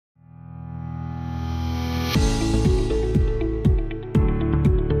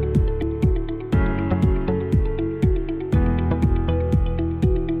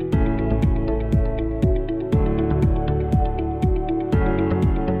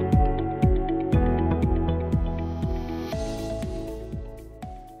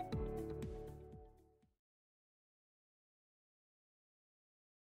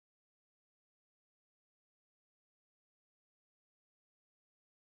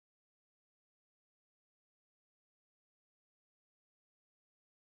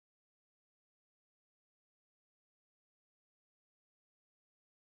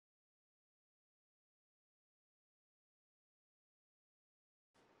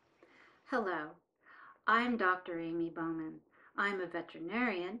Hello, I'm Dr. Amy Bowman. I'm a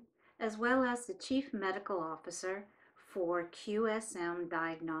veterinarian as well as the Chief Medical Officer for QSM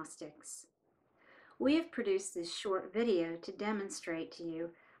Diagnostics. We have produced this short video to demonstrate to you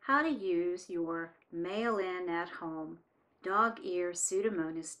how to use your mail-in at-home dog ear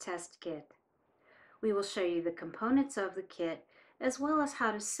Pseudomonas test kit. We will show you the components of the kit as well as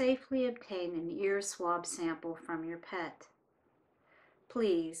how to safely obtain an ear swab sample from your pet.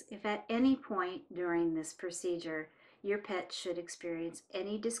 Please, if at any point during this procedure your pet should experience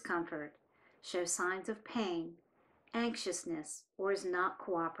any discomfort, show signs of pain, anxiousness, or is not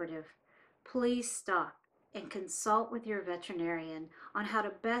cooperative, please stop and consult with your veterinarian on how to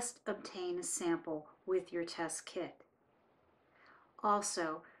best obtain a sample with your test kit.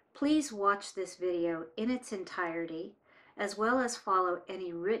 Also, please watch this video in its entirety, as well as follow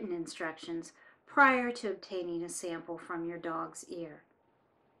any written instructions prior to obtaining a sample from your dog's ear.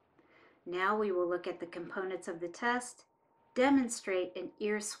 Now we will look at the components of the test, demonstrate an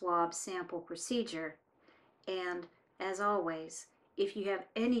ear swab sample procedure, and, as always, if you have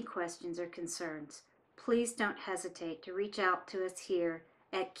any questions or concerns, please don't hesitate to reach out to us here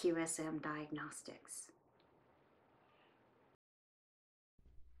at QSM Diagnostics.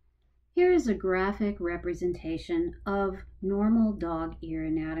 Here is a graphic representation of normal dog ear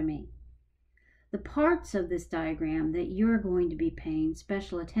anatomy. The parts of this diagram that you're going to be paying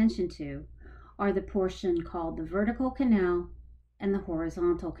special attention to are the portion called the vertical canal and the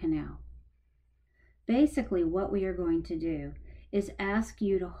horizontal canal. Basically, what we are going to do is ask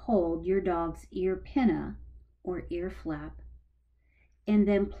you to hold your dog's ear pinna or ear flap and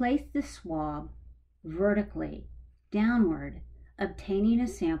then place the swab vertically downward, obtaining a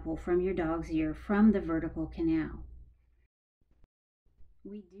sample from your dog's ear from the vertical canal.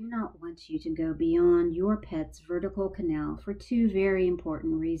 We do not want you to go beyond your pet's vertical canal for two very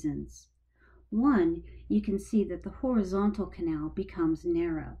important reasons. One, you can see that the horizontal canal becomes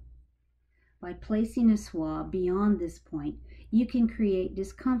narrow. By placing a swab beyond this point, you can create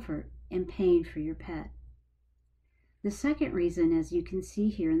discomfort and pain for your pet. The second reason, as you can see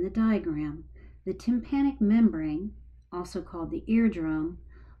here in the diagram, the tympanic membrane, also called the eardrum,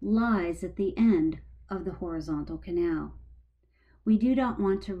 lies at the end of the horizontal canal. We do not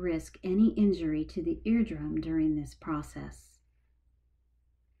want to risk any injury to the eardrum during this process.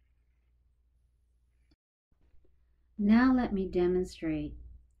 Now let me demonstrate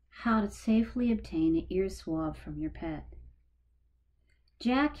how to safely obtain an ear swab from your pet.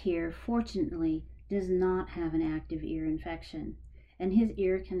 Jack here, fortunately, does not have an active ear infection, and his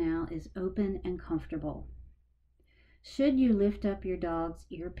ear canal is open and comfortable. Should you lift up your dog's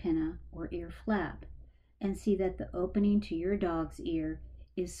ear pinna or ear flap and see that the opening to your dog's ear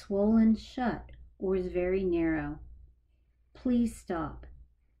is swollen shut or is very narrow, please stop.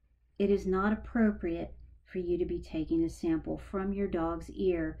 It is not appropriate for you to be taking a sample from your dog's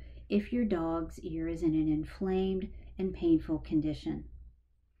ear if your dog's ear is in an inflamed and painful condition.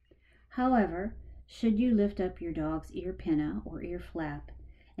 However, should you lift up your dog's ear pinna or ear flap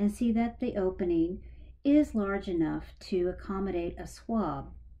and see that the opening is large enough to accommodate a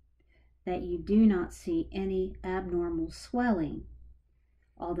swab, that you do not see any abnormal swelling,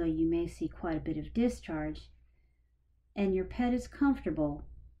 although you may see quite a bit of discharge, and your pet is comfortable,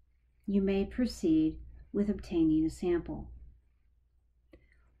 you may proceed with obtaining a sample.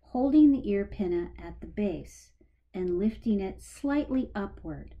 Holding the ear pinna at the base and lifting it slightly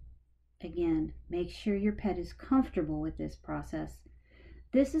upward. Again, make sure your pet is comfortable with this process.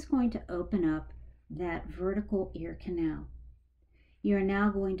 This is going to open up that vertical ear canal. You are now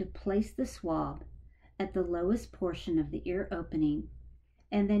going to place the swab at the lowest portion of the ear opening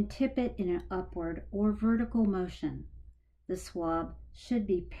and then tip it in an upward or vertical motion. The swab should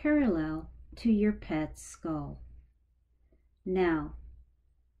be parallel to your pet's skull. Now,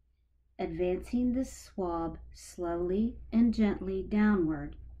 advancing the swab slowly and gently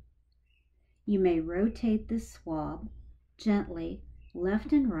downward, you may rotate the swab gently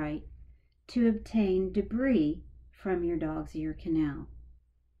left and right to obtain debris from your dog's ear canal.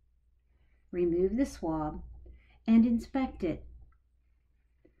 Remove the swab and inspect it.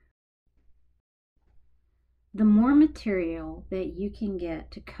 The more material that you can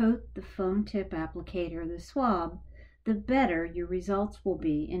get to coat the foam tip applicator of the swab, the better your results will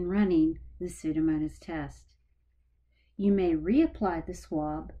be in running the Pseudomonas test. You may reapply the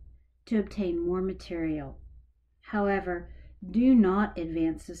swab to obtain more material. However, do not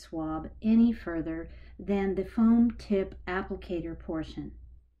advance the swab any further than the foam tip applicator portion.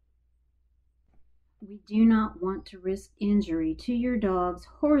 We do not want to risk injury to your dog's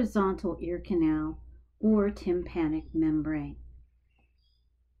horizontal ear canal or tympanic membrane.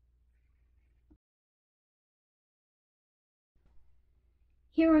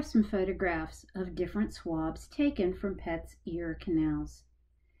 Here are some photographs of different swabs taken from pets' ear canals.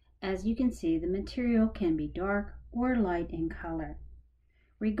 As you can see, the material can be dark or light in color.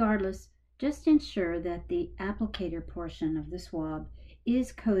 Regardless, just ensure that the applicator portion of the swab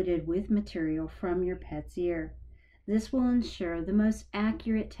is coated with material from your pet's ear. This will ensure the most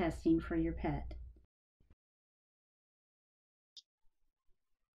accurate testing for your pet.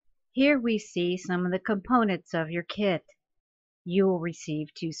 Here we see some of the components of your kit. You will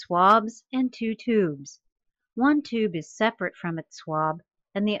receive 2 swabs and 2 tubes. One tube is separate from its swab,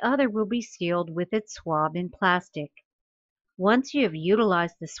 and the other will be sealed with its swab in plastic. Once you have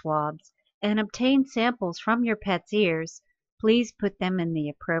utilized the swabs and obtained samples from your pet's ears, please put them in the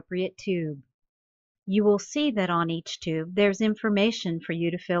appropriate tube. You will see that on each tube there's information for you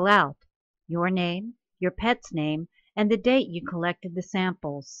to fill out: your name, your pet's name, and the date you collected the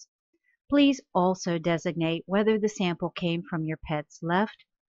samples. Please also designate whether the sample came from your pet's left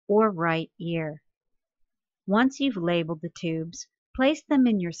or right ear. Once you've labeled the tubes, place them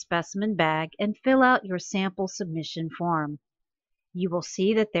in your specimen bag and fill out your sample submission form. You will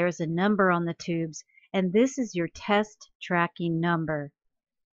see that there's a number on the tubes, and this is your test tracking number.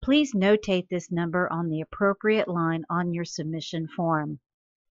 Please notate this number on the appropriate line on your submission form.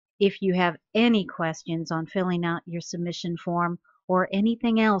 If you have any questions on filling out your submission form or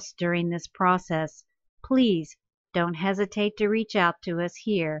anything else during this process, please don't hesitate to reach out to us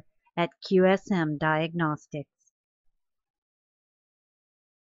here at QSM Diagnostics.